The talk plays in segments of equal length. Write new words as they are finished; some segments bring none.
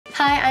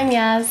Hi, I'm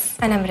Yas.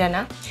 And I'm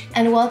Rana.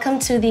 And welcome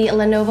to the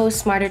Lenovo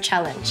Smarter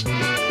Challenge.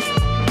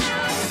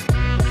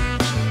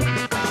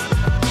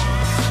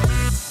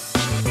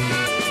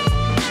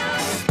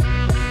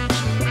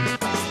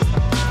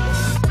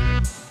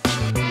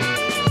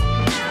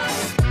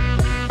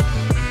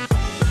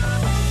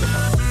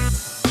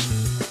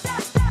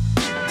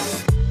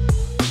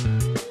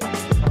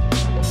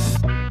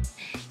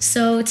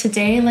 So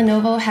today,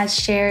 Lenovo has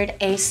shared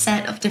a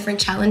set of different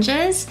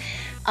challenges.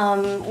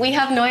 We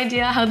have no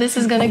idea how this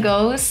is gonna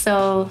go,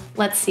 so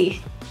let's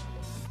see.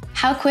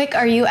 How quick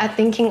are you at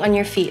thinking on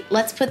your feet?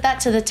 Let's put that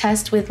to the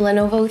test with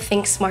Lenovo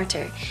Think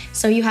Smarter.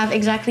 So you have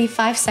exactly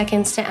 5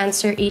 seconds to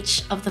answer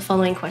each of the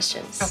following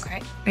questions.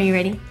 Okay. Are you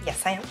ready?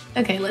 Yes, I am.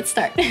 Okay, let's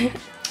start.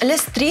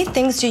 List 3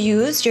 things you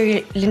use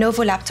your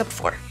Lenovo laptop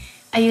for.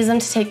 I use them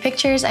to take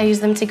pictures, I use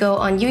them to go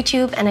on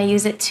YouTube, and I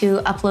use it to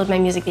upload my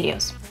music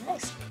videos.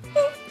 Nice.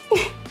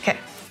 Okay.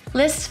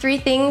 List 3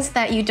 things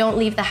that you don't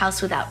leave the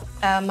house without.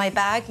 My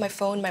bag, my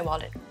phone, my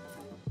wallet.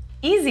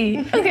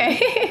 Easy,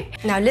 okay.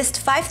 Now list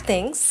 5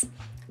 things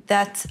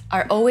that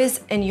are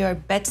always in your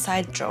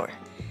bedside drawer.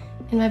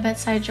 In my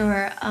bedside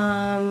drawer,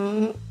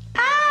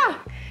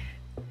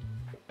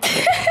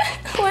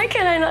 Why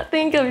can I not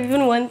think of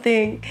even one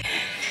thing?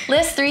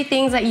 List 3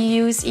 things that you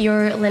use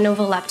your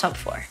Lenovo laptop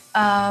for.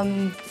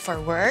 For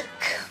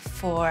work,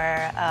 for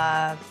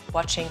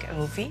watching a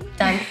movie.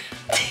 Done.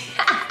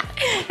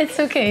 It's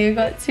okay, you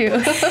got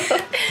 2.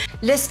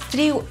 List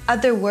 3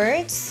 other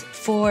words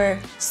for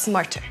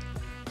smarter.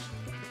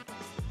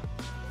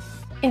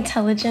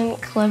 Intelligent,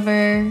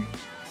 clever.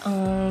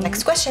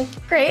 Next question.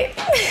 Great.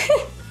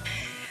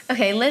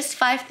 Okay, list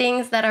 5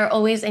 things that are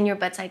always in your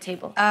bedside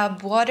table.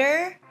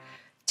 Water,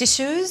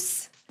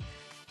 tissues,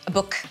 a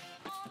book.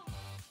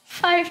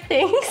 5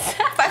 things.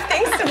 5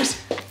 things.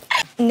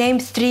 Name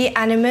 3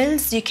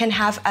 animals you can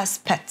have as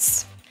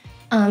pets.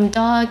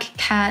 Dog,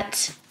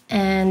 cat,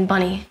 and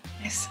bunny.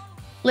 Yes.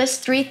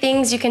 List 3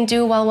 things you can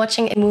do while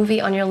watching a movie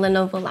on your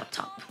Lenovo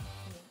laptop.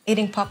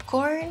 Eating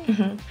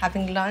popcorn,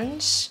 having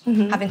lunch,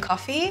 having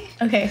coffee.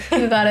 Okay,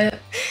 you got it.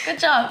 Good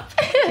job.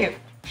 Thank you.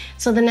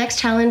 So the next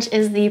challenge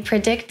is the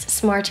Predict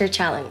Smarter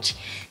Challenge.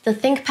 The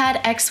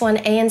ThinkPad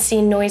X1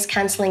 ANC noise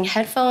cancelling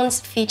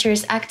headphones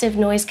features active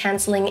noise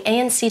cancelling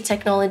ANC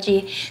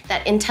technology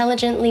that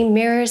intelligently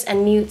mirrors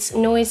and mutes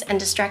noise and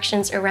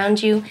distractions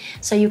around you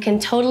so you can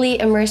totally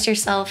immerse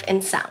yourself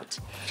in sound.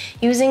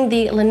 Using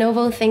the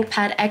Lenovo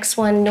ThinkPad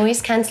X1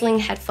 noise cancelling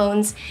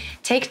headphones,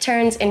 take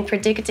turns in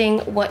predicting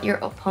what your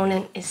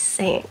opponent is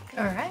saying.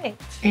 All right.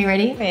 Are you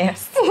ready?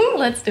 Yes.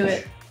 Let's do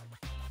it.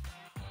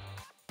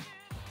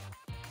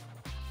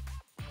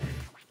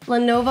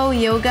 Lenovo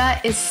Yoga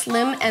is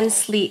slim and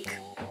sleek.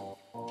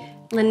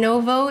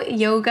 Lenovo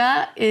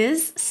Yoga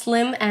is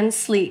slim and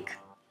sleek.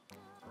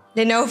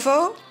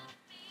 Lenovo.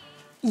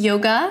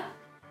 Yoga.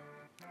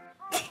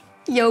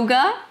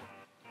 Yoga.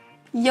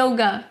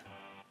 Yoga.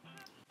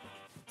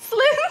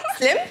 Slim.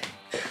 Slim.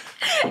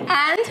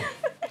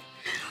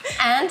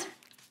 And.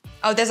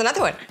 Oh, there's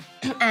another one.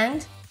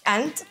 And.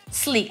 And.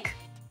 Sleek.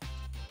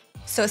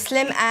 So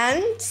slim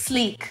and.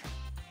 Sleek.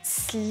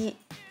 Sleek.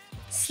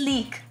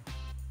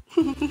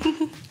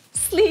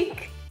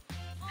 Sleek.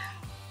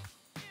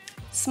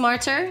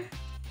 Smarter.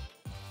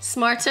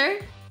 Smarter.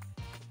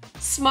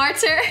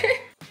 Smarter.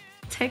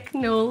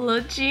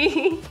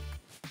 Technology.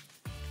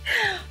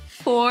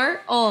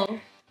 For all.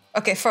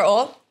 Okay, for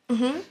all.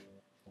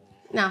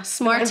 Now,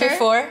 smarter.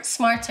 Before.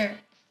 Smarter.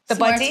 The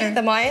Smarter. body,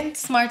 the mind.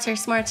 Smarter,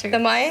 smarter. The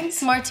mind.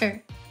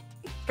 Smarter.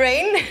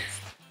 Brain.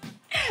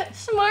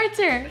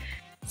 Smarter.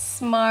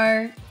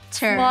 Smarter.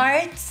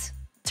 Smart.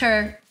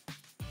 Ter.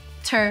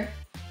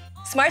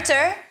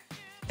 Smarter.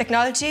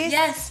 Technologies.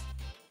 Yes.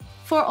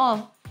 For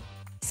all.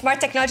 Smart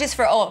technologies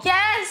for all.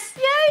 Yes.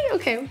 Yay.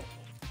 Okay.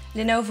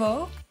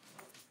 Lenovo.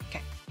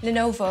 Okay.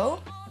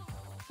 Lenovo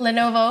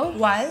Lenovo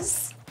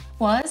was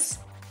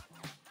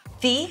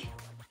the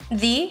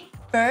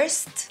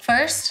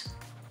first.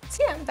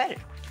 See, I'm better.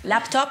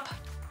 Laptop.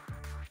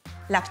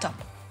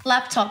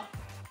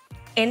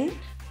 In.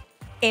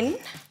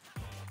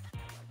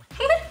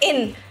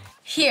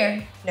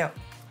 Here. No.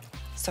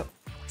 So,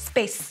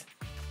 space.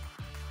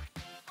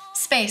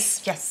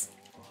 Yes.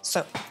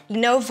 So,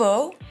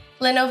 Lenovo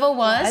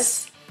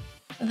was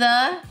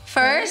the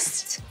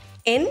first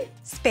in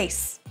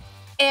space.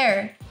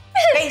 air.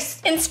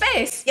 Space. In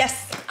space.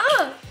 Yes.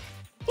 Oh.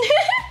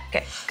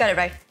 Okay, got it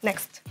right.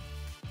 Next.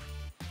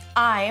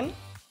 I'm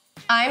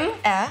I'm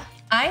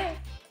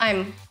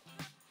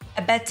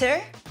a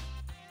better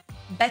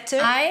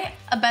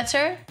a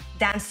better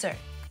dancer.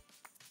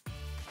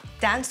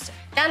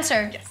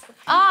 dancer. Yes.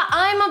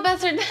 I'm a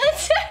better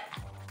dancer.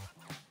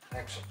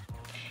 Action.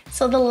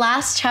 So the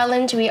last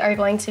challenge we are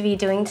going to be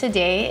doing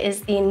today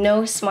is the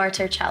No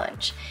Smarter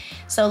Challenge.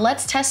 So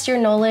let's test your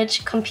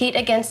knowledge, compete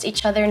against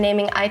each other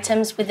naming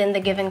items within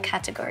the given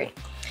category.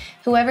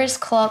 Whoever's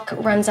clock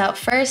runs out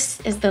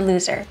first is the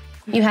loser.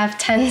 You have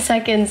 10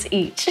 seconds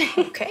each.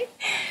 Okay.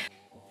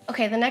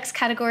 Okay, the next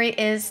category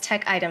is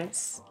tech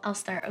items. I'll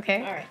start,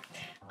 okay? All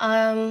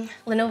right.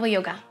 Lenovo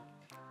Yoga.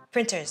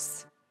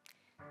 Printers.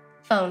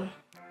 Phone.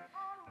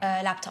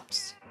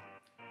 Laptops.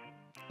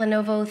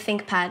 Lenovo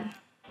ThinkPad.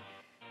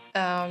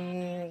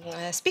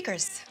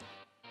 Speakers.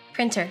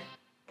 Printer.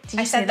 Did you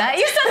I say said that? that.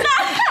 You said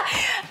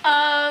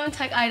that.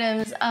 Tech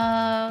items.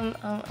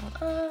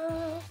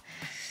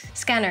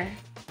 Scanner.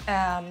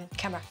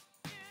 Camera.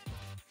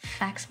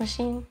 Fax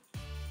machine.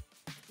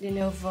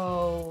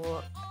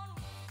 Lenovo.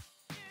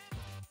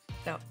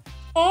 No.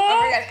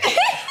 Oh.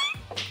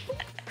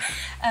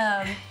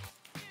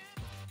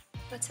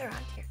 What's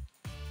around here?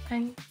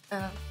 Pen.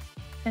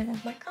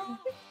 Micro.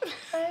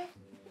 5,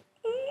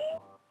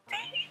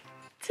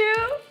 2,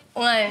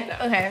 1.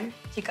 Okay.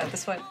 You got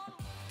this one.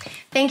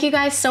 Thank you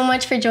guys so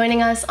much for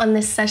joining us on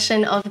this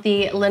session of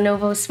the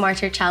Lenovo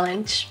Smarter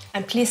Challenge.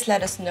 And please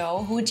let us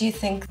know, who do you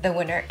think the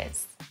winner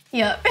is?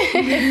 Yep.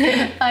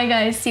 Bye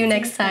guys. See you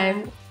next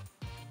time.